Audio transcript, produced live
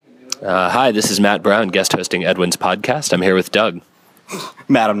Hi, this is Matt Brown, guest hosting Edwin's podcast. I'm here with Doug.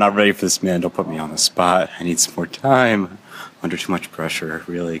 Matt, I'm not ready for this, man. Don't put me on the spot. I need some more time. I'm under too much pressure.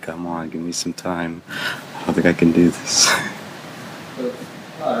 Really, come on, give me some time. I don't think I can do this.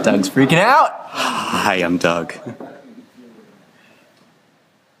 Doug's freaking out. Hi, I'm Doug.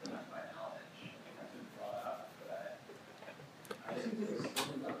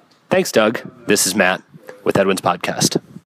 Thanks, Doug. This is Matt with Edwin's podcast.